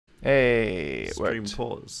Hey, it Stream worked.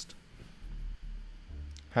 paused.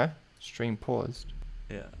 Huh? Stream paused.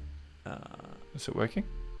 Yeah. Is it working?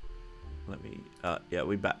 Let me. Yeah,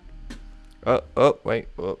 we back. Oh, wait.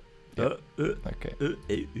 Oh, yep.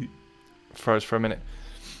 Okay. Froze for a minute.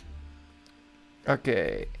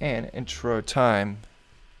 Okay, and intro time.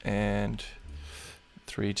 And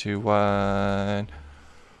 3, 2, 1.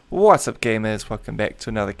 What's up, gamers? Welcome back to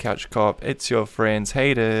another Couch Co-op. It's your friends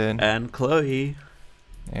Hayden And Chloe.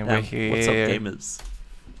 and we're here. What's up, gamers?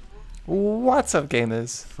 What's up,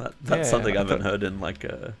 gamers? That's Yeah, something I I haven't thought- heard in like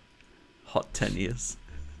a hot 10 years.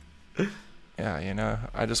 Yeah, you know,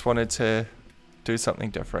 I just wanted to do something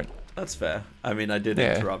different. That's fair. I mean, I did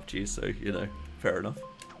Yeah. interrupt you, so, fair enough.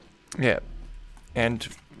 Yeah, and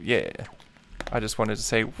yeah, I just wanted to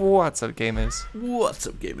say, what's up, gamers? What's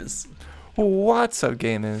up, gamers? What's up,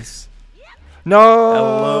 gamers? No!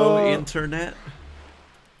 Hello, internet.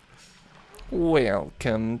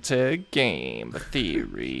 Welcome to Game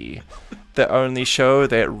Theory, the only show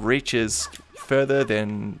that reaches further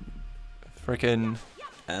than frickin'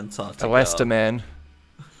 Antarctica. Elastaman.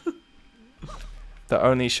 The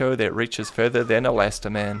only show that reaches further than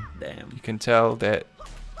Elastaman. Damn. You can tell that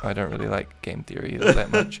I don't really like Game Theory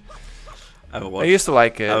that much. I haven't I watched, used to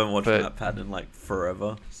like it, I haven't watched but that Patton in like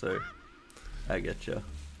forever, so I get you.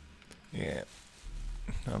 yeah,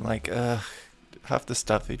 I'm like, half the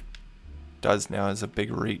stuff he does now is a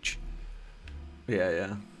big reach.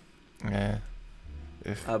 Yeah. Yeah.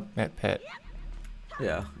 Ugh, Matt Pat.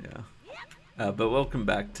 Yeah. But welcome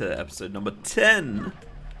back to episode number 10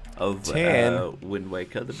 of 10. Wind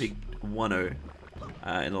Waker, the big 1-0.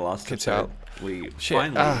 In the last Gets episode, out. we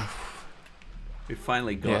Shit.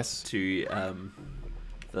 finally got Yes. to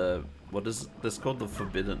the, what is this called? The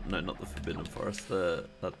Forbidden, no, not the Forbidden Forest.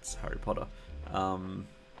 That's Harry Potter.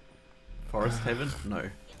 Forest Haven? No,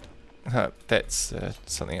 That's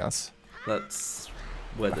something else. that's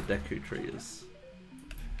where the Deku tree is.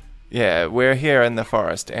 Yeah, we're here in the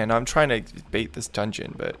forest, and I'm trying to beat this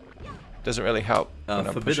dungeon, but it doesn't really help when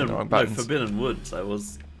I'm pushing the wrong buttons. Forbidden Woods. I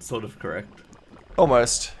was sort of correct.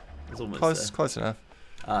 Almost. I was almost Close, there. close enough.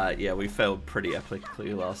 Yeah, we failed pretty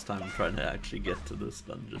epically last time trying to actually get to this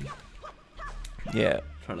dungeon. Yeah.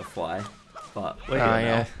 Trying to fly, but we're Oh, here now.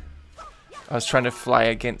 yeah. I was trying to fly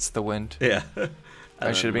against the wind. Yeah. I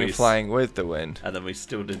And should have then been we flying with the wind. And then we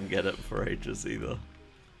still didn't get it for ages either.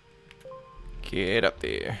 Get up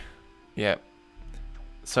there. Yep.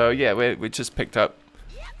 So yeah, we just picked up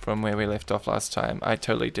from where we left off last time. I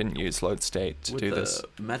totally didn't use load state to With do the this.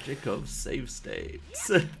 magic of save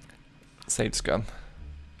states. Save scum.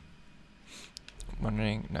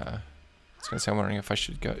 Wondering, no. I was gonna say I'm wondering if I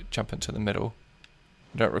should go jump into the middle.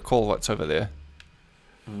 I don't recall what's over there.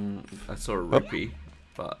 I saw a rupee,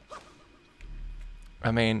 but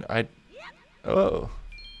I mean, I don't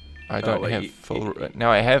wait, have you- full.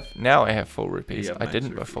 Now I have full rupees. you have I max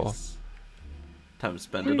didn't rupees. before. Time to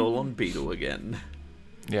spend it all on Beetle again.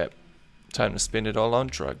 Yep. Time to spend it all on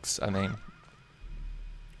drugs. I mean,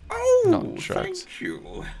 Oh, Not drugs. thank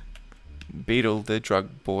you. Beetle the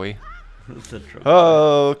drug boy. The drug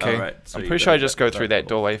Oh, okay. Alright, so I'm you pretty sure I gotta just get go through that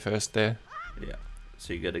door. doorway first there. Yeah.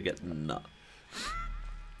 So you gotta get nut.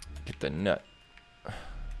 Get the nut.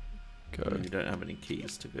 Go. You don't have any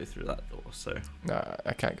keys to go through that door, so No,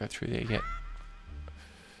 I can't go through there yet.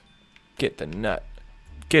 Get the nut.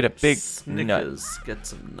 Get a big nut. Snickers, get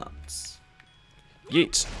some nuts.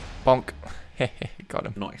 Yeet. Bonk. Got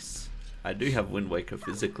him. Nice. I do have Wind Waker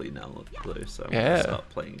physically now, though, so I'm Yeah. gonna start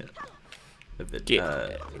playing it a bit. Get-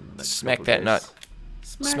 in the next smack couple that days. nut.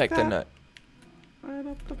 Smack the nut. Right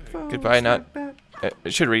up the phone, Goodbye, smack nut. that.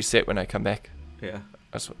 It should reset when I come back. Yeah.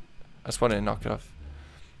 I just wanted to knock it off.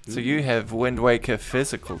 So you have Wind Waker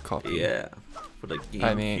physical copy. Yeah. For the GameCube.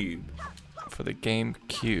 I mean- For the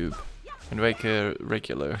GameCube. Wind Waker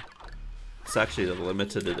regular. It's actually the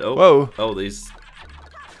limited. Oh. Whoa. Oh, these.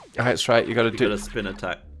 Oh, that's right. You got to You do. got a spin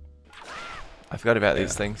attack. I forgot about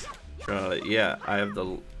these Yeah. things. Yeah, I have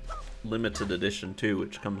the limited edition too,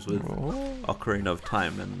 which comes with Oh. Ocarina of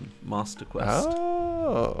Time and Master Quest.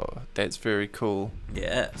 Oh, that's very cool.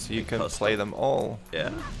 Yeah. So you it can costs play them all.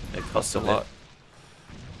 Yeah. It Costs a lot.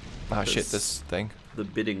 Oh shit, Because- this thing. The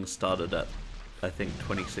bidding started at, I think,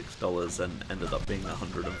 $26 and ended up being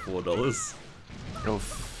 $104.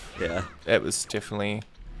 Oof. Yeah. It was definitely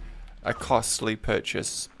a costly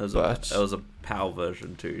purchase, It but was a PAL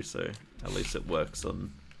version too, so at least it works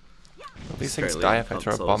on. these things Australian die if I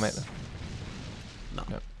throw a bomb at consoles. them.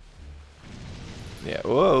 No. Yep. Yeah,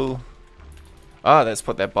 whoa. Ah, that's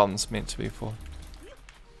what that bomb's meant to be for.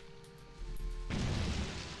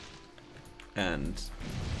 And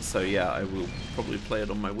so yeah, I will probably play it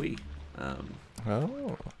on my Wii.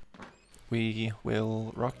 Oh. We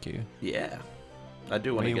will rock you. Yeah. I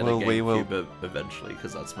do want to get a GameCube eventually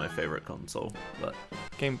because that's my favorite console. But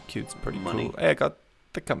GameCube's pretty money. cool. Hey, I got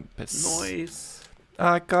the compass. Nice.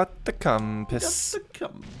 I got the compass. Got the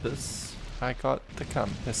compass. I got the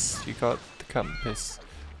compass. You got the compass.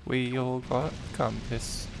 We all got the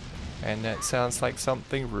compass. And that sounds like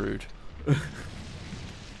something rude.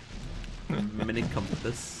 Mini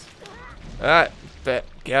compass. Alright, get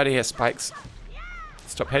out of here, Spikes.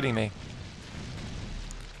 Stop hitting me.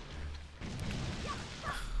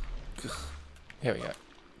 Here we go.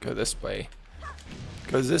 Go this way.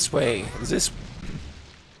 Go this way.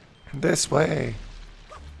 This way.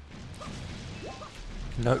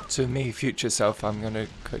 Note to me, future self, I'm gonna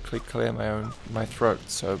quickly clear my throat,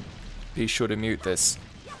 so be sure to mute this.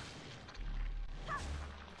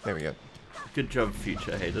 There we go. Good job,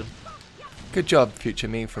 future Hayden. Good job, future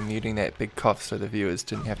me, for muting that big cough so the viewers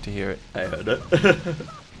didn't have to hear it. I heard it.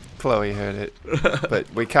 Chloe heard it.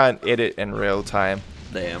 But we can't edit in real time.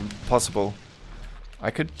 Damn. Possible.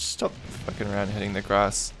 I could stop fucking around hitting the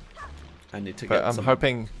grass. I need to but get I'm some...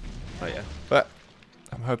 hoping... Oh yeah. But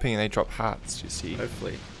I'm hoping they drop hearts, you see.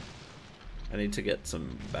 Hopefully. I need to get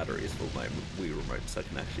some batteries for my Wii remote so I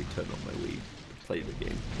can actually turn on my Wii to play the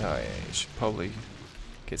game. Oh yeah, you should probably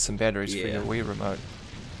get some batteries for your Wii remote.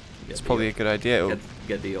 Get It's probably a good idea.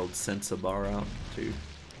 Get the old sensor bar out too.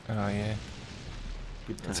 Oh yeah.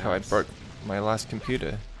 That's how I broke my last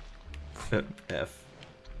computer. F.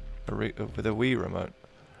 With a Wii remote.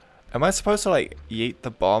 Am I supposed to like yeet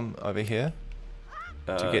the bomb over here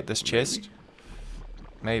to get this chest?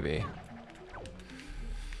 Maybe.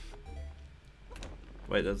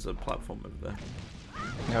 Wait, there's a platform over there.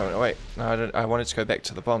 No, wait. No, I wanted to go back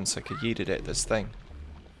to the bomb so I could yeet it at this thing.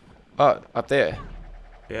 Oh, up there.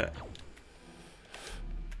 Yeah.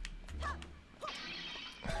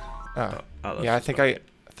 Oh, yeah. I think I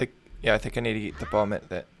need to eat the bomb at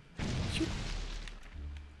that.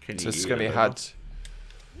 So this is gonna be hard.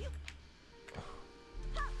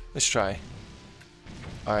 Let's try.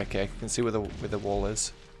 Oh, okay, I can see where the wall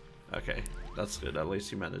is. Okay, that's good. At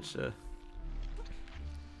least you managed to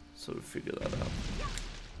sort of figure that out.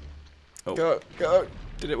 Oh. Go!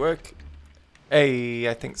 Did it work? Hey,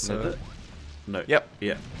 I think so. No. Yep.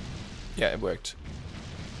 Yeah. Yeah, it worked.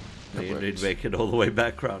 You need to make it all the way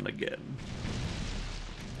back round again.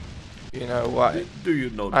 You know what? Do you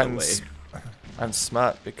know the way? I'm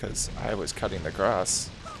smart because I was cutting the grass.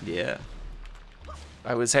 Yeah.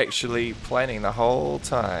 I was actually planning the whole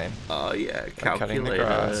time. Oh yeah, calculated. Cutting the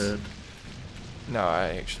grass. No,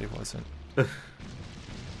 I actually wasn't. It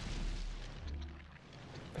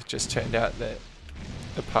just turned out that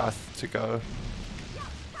the path to go.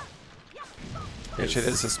 Actually, this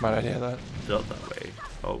is a smart idea though. Not that way.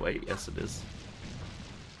 Oh wait, yes it is.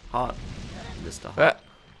 Heart. Mr. Heart.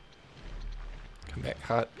 Come back,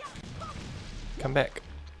 Heart. Come back.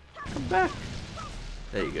 Come back.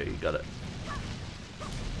 There you go, you got it.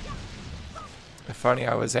 If only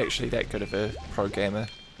I was actually that good of a pro gamer.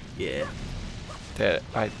 Yeah. That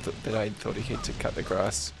I thought he had to cut the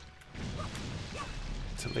grass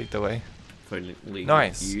to lead the way. If only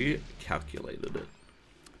nice. You calculated it.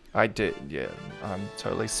 I did, yeah. I'm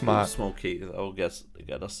totally smart. Small key that will get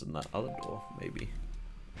us in that other door, maybe.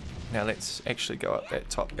 Now let's actually go up that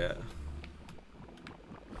top. Yeah.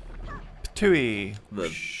 Patooey. The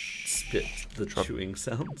spit, the chewing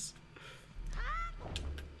sounds.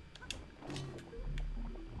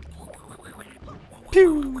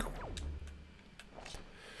 Pew!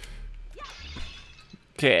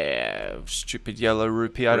 Okay, stupid yellow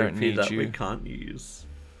rupee, I don't need that you. We can't use.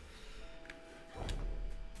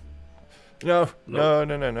 No. Get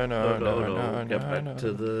back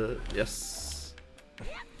to the... Yes.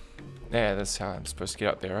 Yeah, that's how I'm supposed to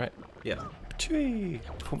get up there, right? Yeah. Patooey.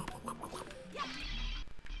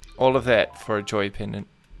 All of that for a joy pendant.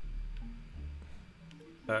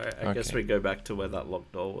 Alright, I guess we go back to where that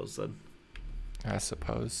locked door was then. I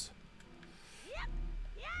suppose.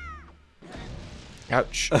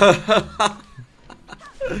 Ouch. I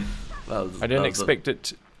didn't expect it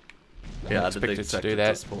to... Yeah, I didn't expect it to do it that.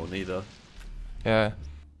 to spawn either. Yeah. It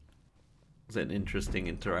was an interesting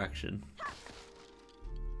interaction.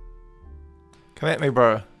 Come at me,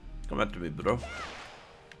 bro. Come at me, bro.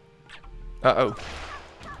 Uh-oh.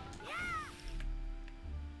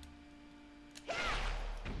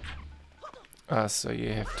 So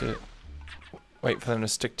you have to wait for them to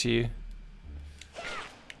stick to you.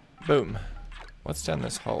 Boom. What's down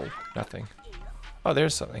this hole? Nothing. Oh,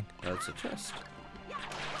 there's something. That's a chest.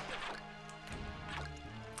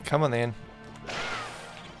 Come on then.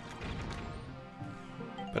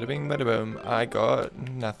 Bada bing, bada boom. I got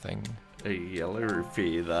nothing. A yellow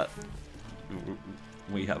rupee that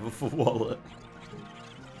We have a full wallet.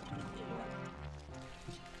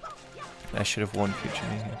 I should have warned future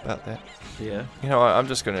me about that. Yeah. You know what? I'm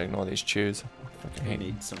just gonna ignore these chews. I fucking You hate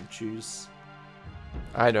need some chews.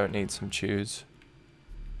 I don't need some chews.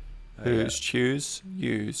 Oh, Who's chews?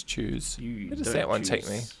 Use chews. Where does that one take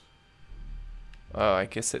me? Oh, I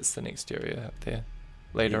guess it's the next area up there.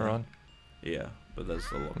 Later on. Yeah, but there's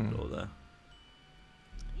the locked door there.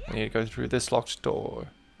 I need to go through this locked door.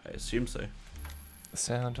 I assume so. The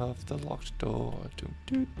sound of the locked door. Doo,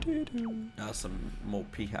 doo, doo, doo. Now some more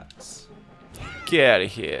hats. Get out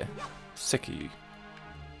of here. Sick of you.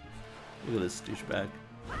 Look at this douchebag.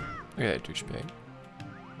 Look at that douchebag.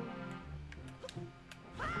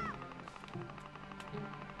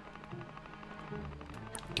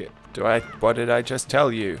 What did I just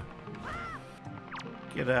tell you?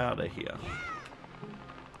 Get out of here.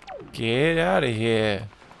 Get out of here.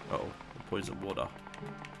 Oh, poison water.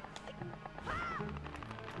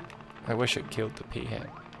 I wish it killed the pea hat.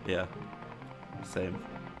 Yeah. Same.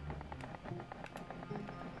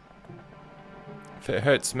 If it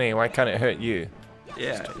hurts me, why can't it hurt you?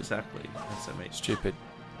 Yeah, exactly. That's what I mean. Stupid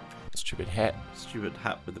hat. Stupid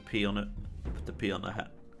hat with the P on it. Put the P on the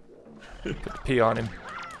hat. Put the pea on him.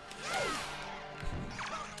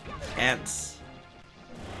 Ants.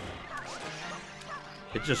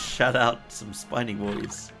 It just shut out some spiny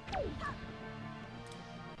boys.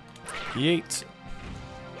 Yeet.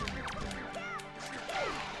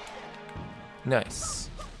 Nice.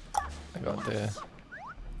 I got there.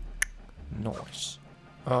 Nice.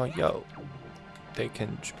 Oh, yo. They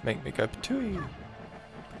can make me go patooey.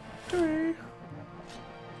 Patooey.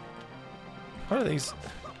 What are these?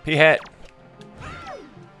 Pea hat.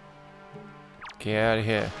 Get out of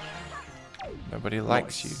here. Nobody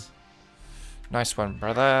likes you. Nice one,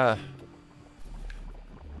 brother.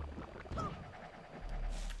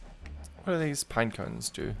 What do these pine cones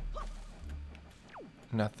do?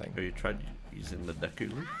 Nothing. Have you tried using the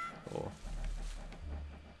Deku roof? Or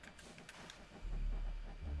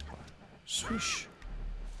Swish.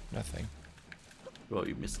 Nothing. well,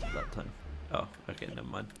 you missed it that time. Oh, okay, never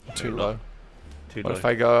mind. Too low. Too What low. if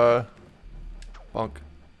I go bonk?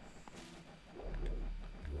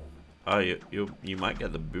 Oh, you might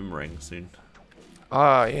get the boomerang soon.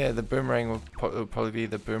 Ah, yeah, the boomerang will probably be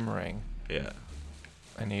the boomerang Yeah.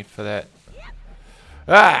 I need for that.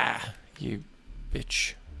 Ah, you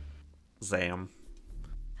bitch. Zam.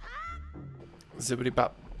 Zibbity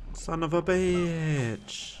bop. Son of a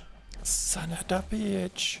bitch. Son of a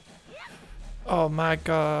bitch. Oh my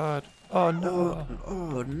god. Oh no.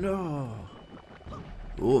 Oh no.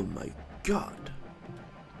 Oh my god.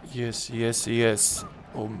 Yes, yes, yes.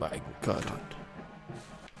 Oh my god.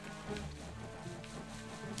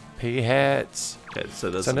 Pea hats. Okay,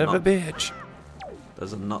 so there's Son a of a nut, bitch.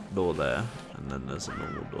 there's a nut door there, and then there's a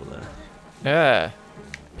normal door there. Yeah.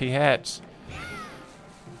 Pea hats.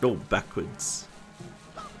 Go backwards.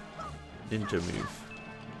 Ninja move.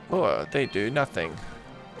 Oh, they do nothing.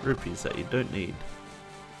 Rupees that you don't need.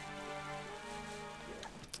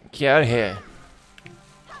 Get out of here.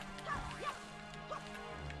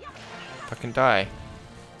 Fucking die.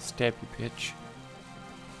 Stab you, bitch.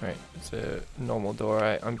 Right, it's a normal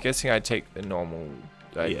door. I'm guessing I take the normal.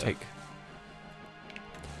 Yeah. Take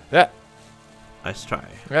that. Nice try.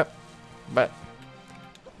 Yep. But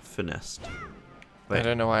Finessed. I Wait.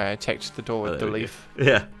 don't know why I attacked the door with the there we go. leaf.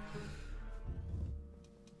 Yeah.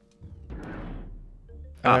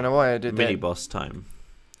 I don't know why I did Mini that. boss time.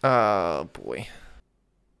 Oh boy.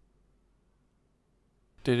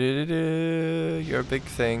 Du-du-du-du. You're a big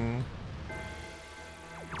thing.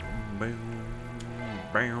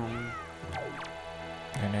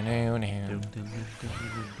 No-no-no-no.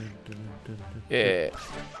 Yeah.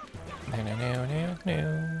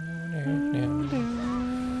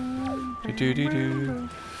 Do-do-do-do.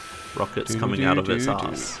 Rockets coming out of its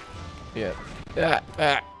ass. Yeah. Ah,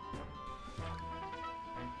 ah.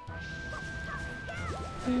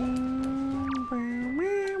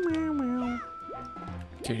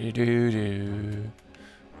 Do-do-do-do.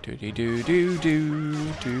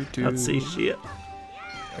 Do-do-do-do-do-do-do. Can't see shit.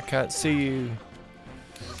 I can't see you.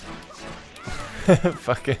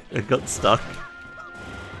 Fuck it. It got stuck.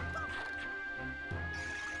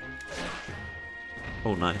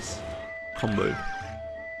 Oh, nice. Combo.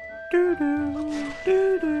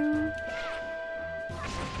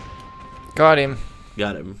 Got him.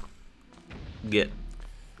 Got him. Get.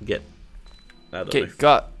 I don't know. Get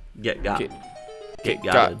got. Get got. Get Get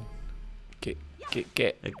got. gutted.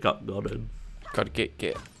 Get. It got gutted. Gotta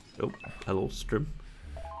get. Oh, hello, Strim.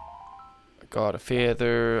 I got a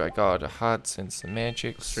feather. I got a hearts and some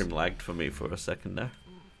magics. Stream lagged for me for a second there.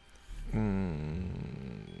 Yeah,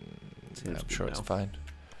 I'm sure now. it's fine.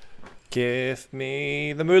 Give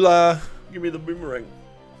me the moolah. Give me the boomerang.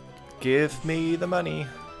 Give me the money.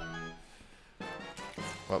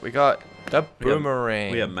 What we got? The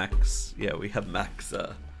boomerang. We have max. Yeah, we have max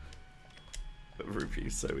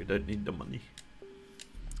rupees, so we don't need the money.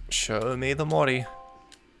 Show me the money.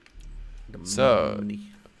 The So,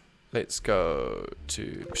 money. let's go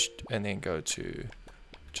to and then go to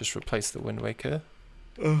just replace the Wind Waker.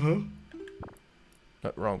 No,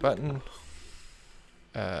 wrong button.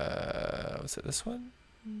 Was it this one?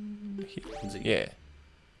 Z. Yeah.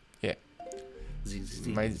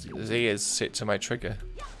 Z. My Z is set to my trigger.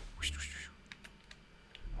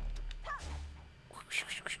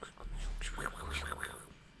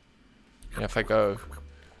 And if I go...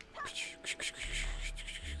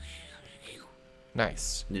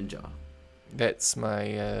 Nice. Ninja. That's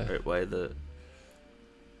my... Right, why the...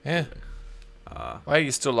 Yeah. Why are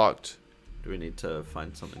you still locked? Do we need to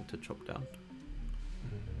find something to chop down?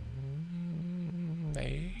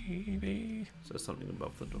 Maybe. Is there something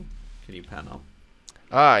above the door? Can you pan up?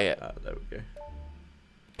 Ah, yeah. There we go.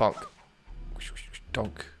 Bonk.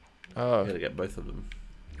 Donk. Oh. You gotta get both of them.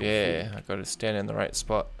 Yeah, I gotta stand in the right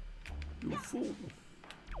spot. You fool.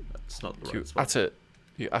 That's not the You right spot.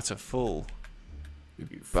 You utter fool. You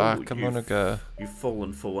fool. Bakamonaga. You've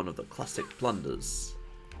fallen for one of the classic blunders.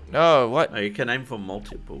 No, what? No, you can aim for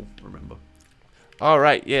multiple, remember. Oh,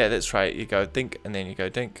 right, yeah, that's right. You go think, and then you go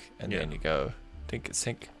dink, and Yeah. then you go dink and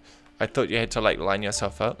sink. I thought you had to, like, line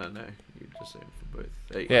yourself up. No, you just aim for both.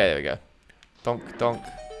 There you Yeah, there we go. Donk, donk. go.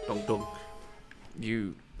 Donk, donk.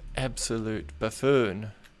 You absolute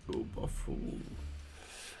buffoon. Oh, buffoon.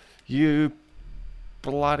 You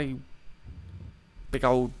bloody big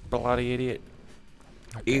old bloody idiot.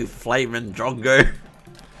 You flaming drongo.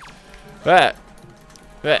 Right.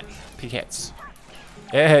 Right. Peacats.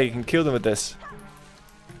 Yeah, you can kill them with this.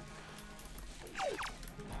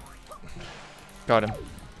 Got him.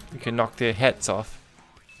 You can knock their hats off.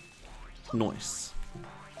 Nice.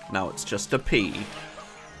 Now it's just a P.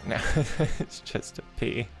 No, it's just a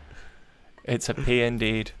P. It's a P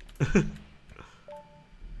indeed.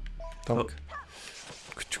 Donk.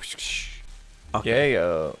 Okay. Yeah,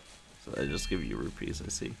 yo. So they just give you rupees, I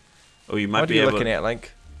see. Oh, you might What are be you able. looking at,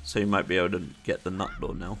 Link? So you might be able to get the nut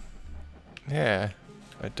door now. Yeah.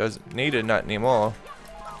 It doesn't need a nut anymore.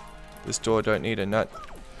 This door don't need a nut.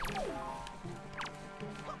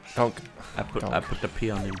 Donk. I put the P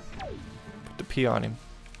on him. Put the P on him.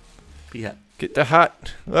 P hat. Get the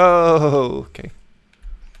hat. Oh, okay.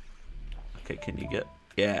 Okay, can you get?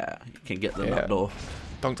 Yeah, you can get the Yeah. nut door.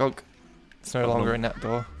 Donk, donk. It's no longer a nut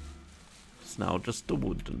door. It's now just a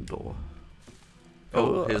wooden door.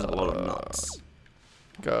 Oh, here's a lot of nuts.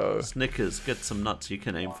 Go. Snickers, get some nuts. You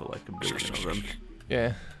can aim for like a billion of them.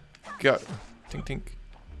 Yeah. Go. Tink, tink.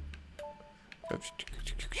 Go.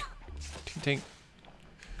 Tink, tink.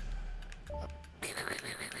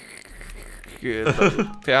 Good.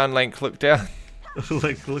 Look down, Link. Look down.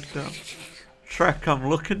 Like, look down. Shrek, I'm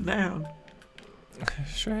looking down.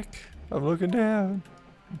 Shrek, I'm looking down.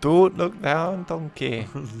 Don't look down, donkey.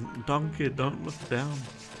 Donkey, don't look down.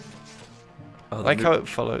 Oh, I like how it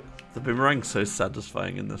followed. the boomerang's so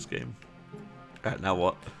satisfying in this game. Alright, now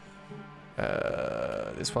what?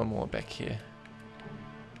 There's one more back here.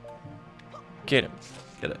 Get him.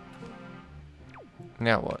 Get it.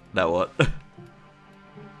 Now what? Now what?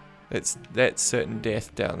 That's certain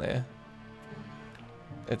death down there.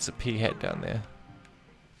 It's a P hat down there.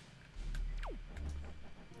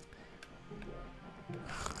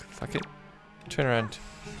 Fuck it. Turn around.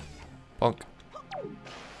 Bonk.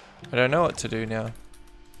 I don't know what to do now.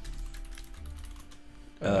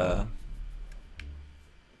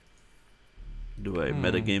 Do I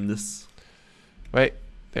metagame this? Wait,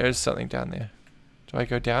 there's something down there. Do I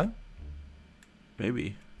go down?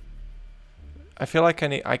 Maybe. I feel like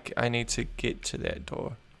I need to get to that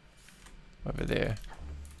door. Over there.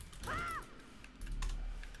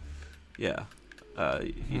 Yeah.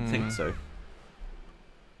 You'd think so.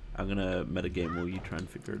 I'm gonna metagame while you try and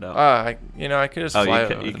figure it out. I could just fly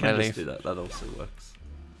over you with can my just leaf. do that. That also works.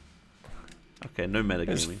 Okay, no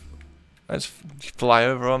metagaming. I just fly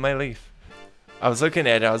over on my leaf. I was looking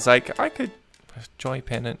at it, I was like, I could joy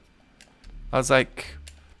pennant. I was like,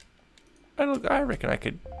 I reckon I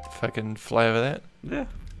could fucking fly over that. Yeah.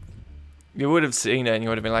 You would have seen it and you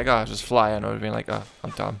would have been like, oh, just fly, and I would have been like, oh, I'm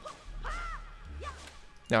dumb.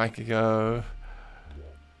 Now I could go.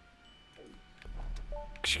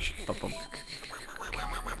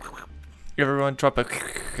 Everyone drop a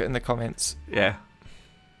in the comments. Yeah.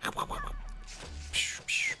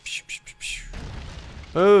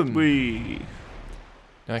 Boom. Wee.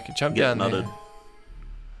 Now I can jump Get down nutted. there.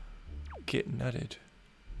 Get nutted.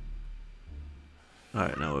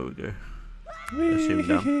 Alright, now where we go? Assume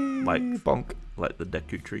down. Like, bonk. like the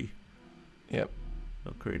Deku tree. Yep.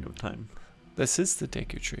 Ocarina of Time. This is the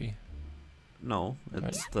Deku tree. No,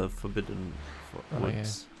 it's the Forbidden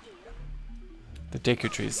Woods. The Deku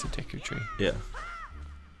tree is the Deku tree. Yeah.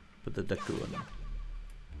 But the Deku one.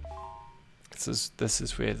 This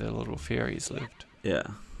is where the little fairies lived. Yeah.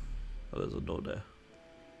 Oh, there's a door there.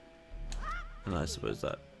 And I suppose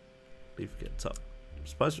that leaf gets up. I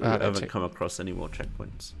suppose we haven't come across any more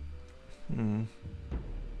checkpoints. Hmm.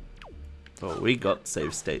 Well, we got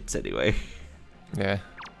save states anyway. Yeah.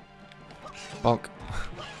 Bonk.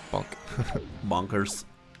 Bonk. Bonkers.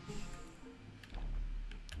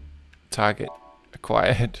 Target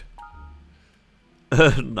acquired.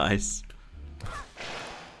 Nice.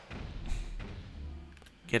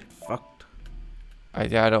 Get fucked. I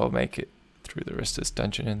doubt I'll make it through the rest of this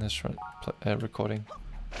dungeon in this recording.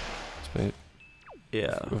 But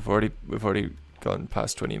Yeah. we've already gone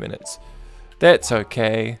past 20 minutes. That's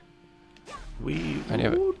okay. We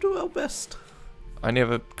will do our best. I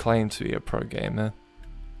never claimed to be a pro gamer.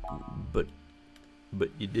 But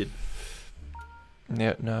you did.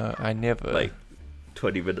 No, I never. Like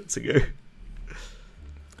 20 minutes ago.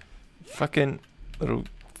 Fucking little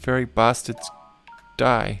fairy bastards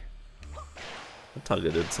die. I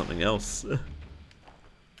targeted something else.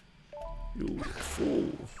 You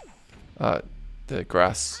fool. The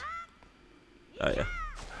grass. Oh yeah.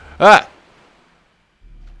 Ah!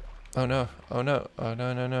 Oh no, oh no, oh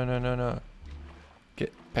no, no, no, no, no, no.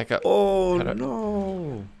 Get back up. Oh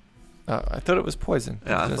no. I thought it was poison.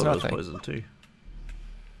 Yeah, I There's thought nothing. it was poison too.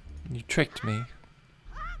 You tricked me.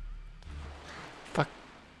 Fuck.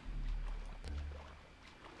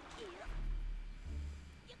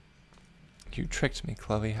 You tricked me,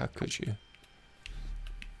 Chloe. How could you?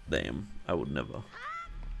 Damn, I would never.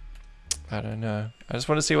 I don't know. I just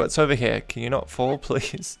want to see what's over here. Can you not fall,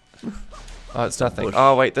 please? Oh, it's nothing. Bush.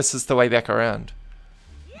 Oh, wait. This is the way back around.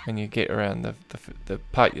 When you get around the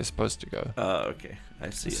part you're supposed to go. Oh, okay. I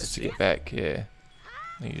see. This I is to see. get back, yeah.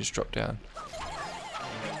 And you just drop down.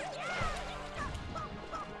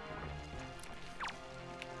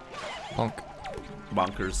 Bonk.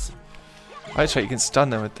 Bonkers. Oh, that's right. You can stun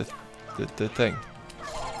them with the thing.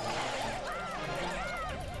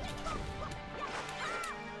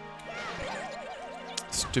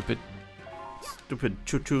 Stupid. Stupid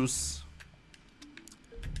choo-choos.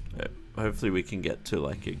 Hopefully we can get to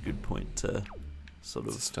like a good point to sort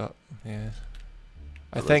of Stop. Yeah.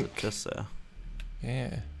 I there's think. just there.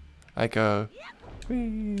 Yeah. I go.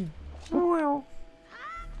 Whee, and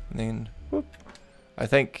then. Whoop. I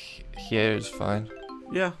think here is fine.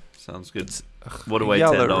 Yeah, sounds good. Ugh, What a way to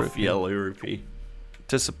yellow end off rupee. yellow rupee.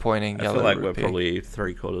 Disappointing I yellow feel like rupee. we're probably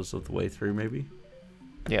 3/4 of the way through, maybe.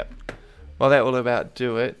 Yep. Well, that will about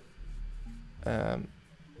do it.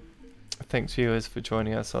 Thanks, viewers, for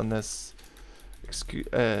joining us on this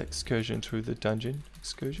excursion through the dungeon.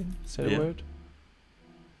 Excursion? Is that Yeah. a word?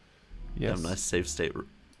 Yes. Yeah, nice save state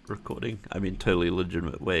recording. I mean, totally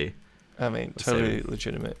legitimate way. I mean, totally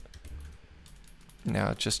legitimate.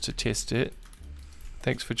 Now, just to test it,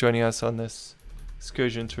 thanks for joining us on this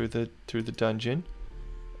excursion through the dungeon.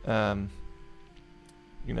 You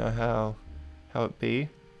know how it be.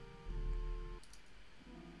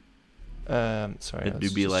 Sorry, It I do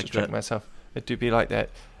was be just like distracting that. myself. It do be like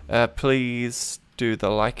that. Please do the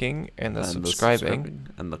liking and the subscribing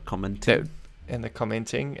and the commenting. and the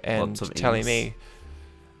commenting and Lots of telling ings.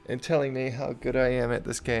 me how good I am at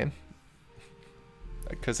this game.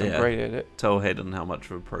 Because I'm Yeah. great at it. Tell Hayden how much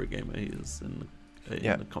of a pro gamer he is in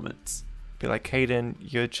the comments. Be like, Hayden,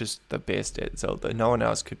 you're just the best at Zelda. No one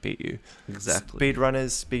else could beat you. Exactly.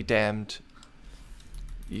 Speedrunners, be damned.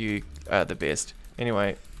 You are the best.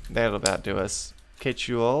 Anyway, that'll about do us. Catch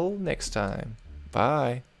you all next time.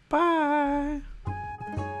 Bye. Bye.